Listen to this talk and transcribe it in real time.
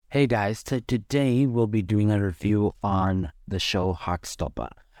Hey guys, so today we'll be doing a review on the show Heartstopper,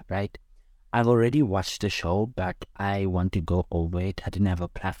 right? I've already watched the show, but I want to go over it. I didn't have a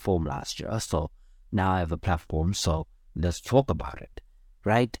platform last year, so now I have a platform, so let's talk about it,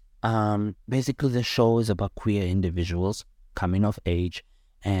 right? Basically the show is about queer individuals coming of age,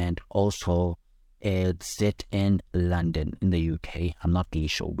 and also it's set in London in the UK. I'm not really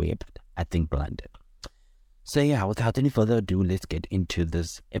sure where, but I think London. So yeah, without any further ado, let's get into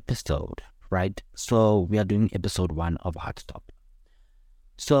this episode, right? So we are doing episode 1 of Heartstopper.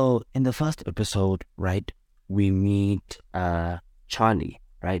 So in the first episode, right, we meet Charlie,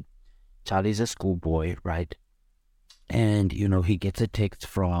 right? Charlie's a schoolboy, right? And he gets a text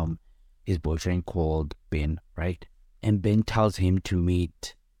from his boyfriend called Ben, right? And Ben tells him to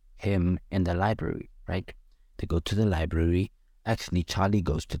meet him in the library, right? They go to the library. Actually, Charlie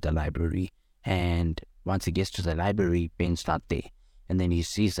goes to the library, and once he gets to the library, Ben's not there. And then he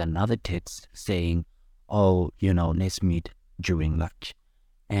sees another text saying, oh, let's meet during lunch.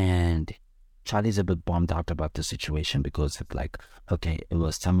 And Charlie's a bit bummed out about the situation because it's like, okay, it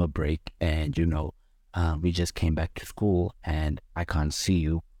was summer break and, we just came back to school and I can't see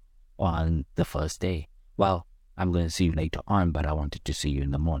you on the first day. Well, I'm going to see you later on, but I wanted to see you in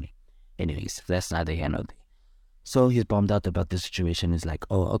the morning. Anyways, that's neither here nor there. So he's bummed out about the situation. He's like,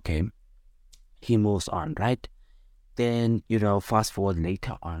 oh, okay. He moves on, right? Then, fast forward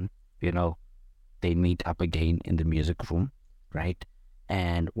later on, they meet up again in the music room, right?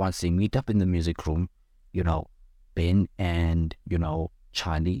 And once they meet up in the music room, Ben and,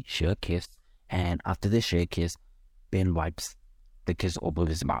 Charlie share a kiss. And after they share a kiss, Ben wipes the kiss over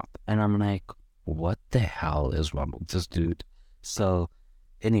his mouth. And I'm like, what the hell is wrong with this dude? So,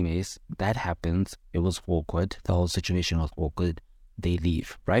 anyways, that happens. It was awkward. The whole situation was awkward. They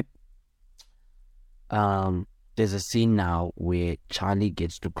leave, right? There's a scene now where Charlie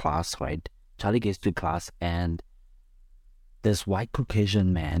gets to class, right? Charlie gets to class and this white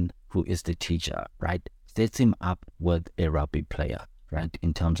Caucasian man who is the teacher, right, sets him up with a rugby player, right,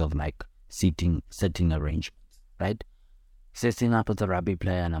 in terms of like sitting arrangements, right? Sets him up with a rugby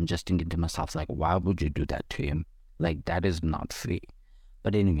player, and I'm just thinking to myself, like, why would you do that to him? Like, that is not fair.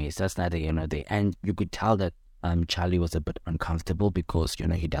 But anyways, that's neither here nor there. And you could tell that Charlie was a bit uncomfortable because,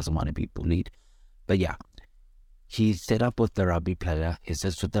 he doesn't want to be bullied. But yeah, he set up with the rugby player, he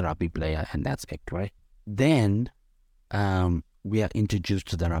sits with the rugby player, and that's it, right? Then we are introduced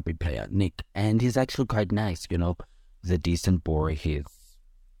to the rugby player, Nick, and he's actually quite nice, he's a decent boy, he's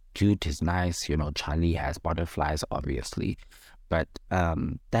cute, he's nice, Charlie has butterflies, obviously, but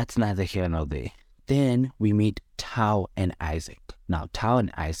that's neither here nor there. Then we meet Tao and Isaac. Now, Tao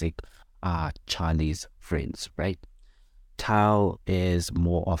and Isaac are Charlie's friends, right? Tao is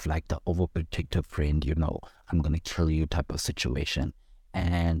more of like the overprotective friend, I'm gonna kill you type of situation.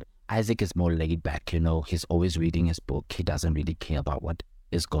 And Isaac is more laid back, he's always reading his book. He doesn't really care about what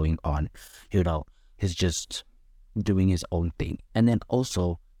is going on, he's just doing his own thing. And then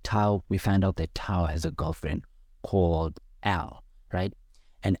also Tao, we find out that Tao has a girlfriend called Al, right?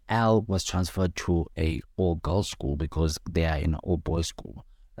 And Al was transferred to a all-girls school because they are in an all-boys school,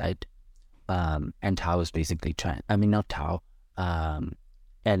 right? And Tao is basically trans. I mean, not Tao.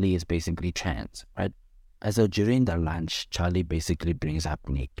 Ellie is basically trans, right? And so during the lunch, Charlie basically brings up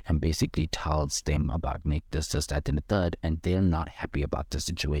Nick and basically tells them about Nick, this, that, and the third, and they're not happy about the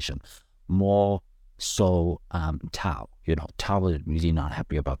situation. More so, Tao. Tao was really not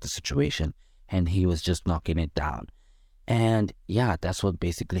happy about the situation, and he was just knocking it down. And yeah, that's what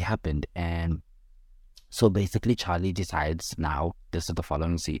basically happened. And so basically, Charlie decides now, this is the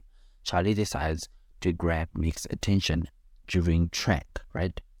following scene. Charlie decides to grab Nick's attention during track,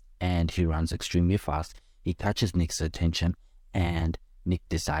 right? And he runs extremely fast. He catches Nick's attention, and Nick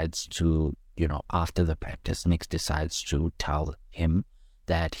decides to, after the practice, Nick decides to tell him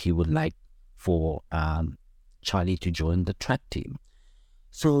that he would like for Charlie to join the track team.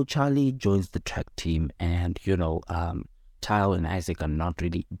 So Charlie joins the track team, and, Tao and Isaac are not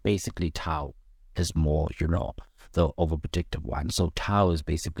really, basically Tao is more, the overprotective one. So Tao is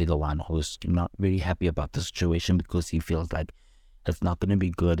basically the one who's not really happy about the situation because he feels like it's not going to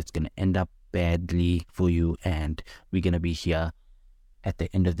be good. It's going to end up badly for you, and we're going to be here at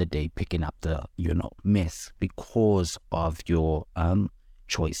the end of the day picking up the, mess because of your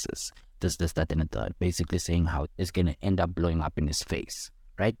choices. This, that, and the third. Basically saying how it's going to end up blowing up in his face,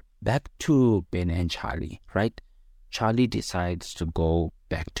 right? Back to Ben and Charlie, right? Charlie decides to go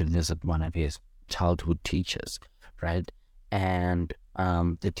back to visit one of his childhood teachers, right? And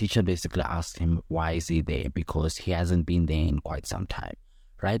the teacher basically asked him why is he there, because he hasn't been there in quite some time,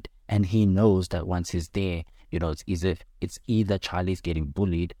 right? And he knows that once he's there, it's either Charlie's getting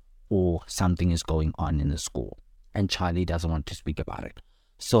bullied or something is going on in the school, and Charlie doesn't want to speak about it.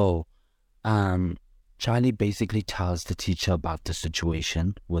 So Charlie basically tells the teacher about the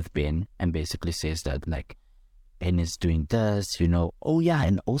situation with Ben, and basically says that, like, Ben is doing this, Oh yeah,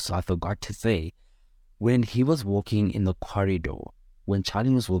 and also I forgot to say, when he was walking in the corridor, when Charlie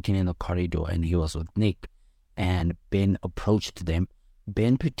was walking in the corridor and he was with Nick, and Ben approached them,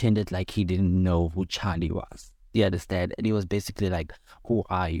 Ben pretended like he didn't know who Charlie was. You understand? And he was basically like, "Who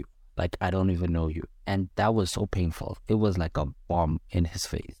are you? Like, I don't even know you." And that was so painful. It was like a bomb in his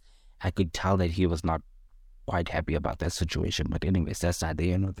face. I could tell that he was not quite happy about that situation. But anyways, that's not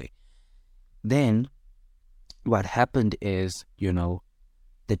the end of it. Then what happened is,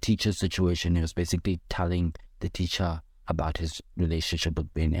 the teacher's situation. He was basically telling the teacher about his relationship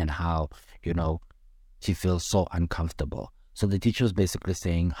with Ben and how, he feels so uncomfortable. So the teacher was basically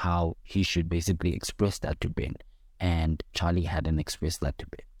saying how he should basically express that to Ben, and Charlie hadn't expressed that to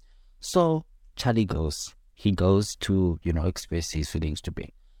Ben. So Charlie he goes to, express his feelings to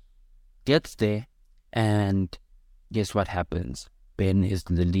Ben. Gets there, and guess what happens? Ben is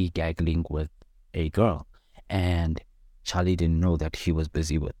literally gaggling with a girl, and Charlie didn't know that he was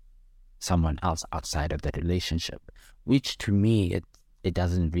busy with someone else outside of that relationship, which to me, it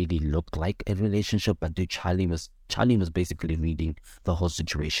doesn't really look like a relationship, but Charlie was basically reading the whole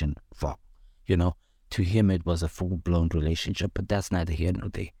situation wrong. To him it was a full-blown relationship, but that's neither here nor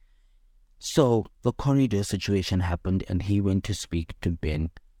there. So the corridor situation happened, and he went to speak to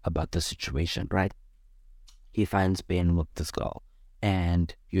Ben about the situation, right? He finds Ben with this girl,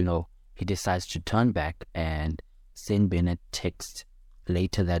 and he decides to turn back and send Ben a text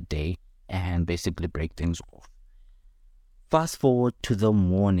later that day and basically break things off. Fast forward to the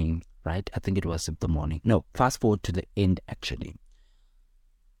morning, right? I think it was the morning. No, fast forward to the end, actually.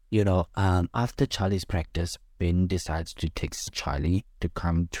 After Charlie's practice, Ben decides to text Charlie to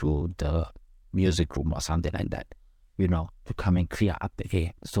come to the music room or something like that, to come and clear up the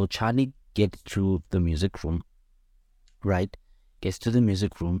air. So Charlie gets to the music room, right? Gets to the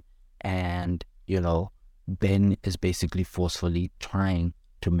music room, and, Ben is basically forcefully trying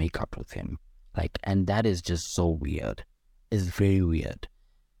to make up with him. And that is just so weird. It's very weird.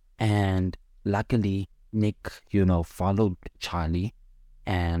 And luckily, Nick, followed Charlie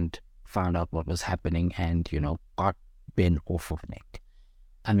and found out what was happening, and, got Ben off of Nick.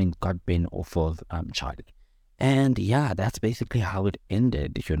 Got Ben off of Charlie. And yeah, that's basically how it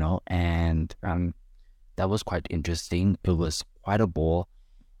ended, and that was quite interesting. It was quite a ball.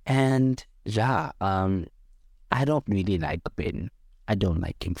 And yeah, I don't really like Ben. I don't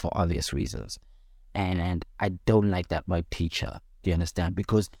like him for obvious reasons. And I don't like that my teacher. Do you understand?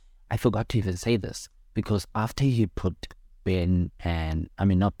 Because I forgot to even say this. Because after he put Charlie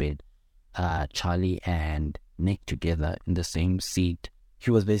and Nick together in the same seat,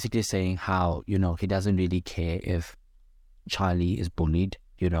 he was basically saying how, he doesn't really care if Charlie is bullied,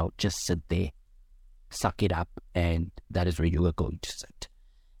 just sit there, suck it up, and that is where you are going to sit.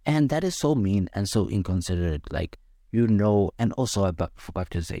 And that is so mean and so inconsiderate, and also I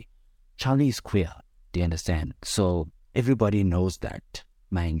forgot to say, Charlie is queer, do you understand? So everybody knows that,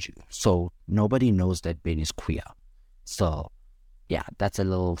 mind you. So nobody knows that Ben is queer. So yeah, that's a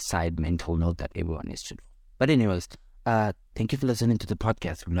little side mental note that everyone needs to know. But anyways, thank you for listening to the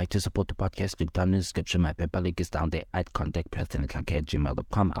podcast. If you'd like to support the podcast, click down in the description. My PayPal link is down there at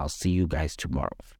contactpersonalcare@gmail.com. I'll see you guys tomorrow.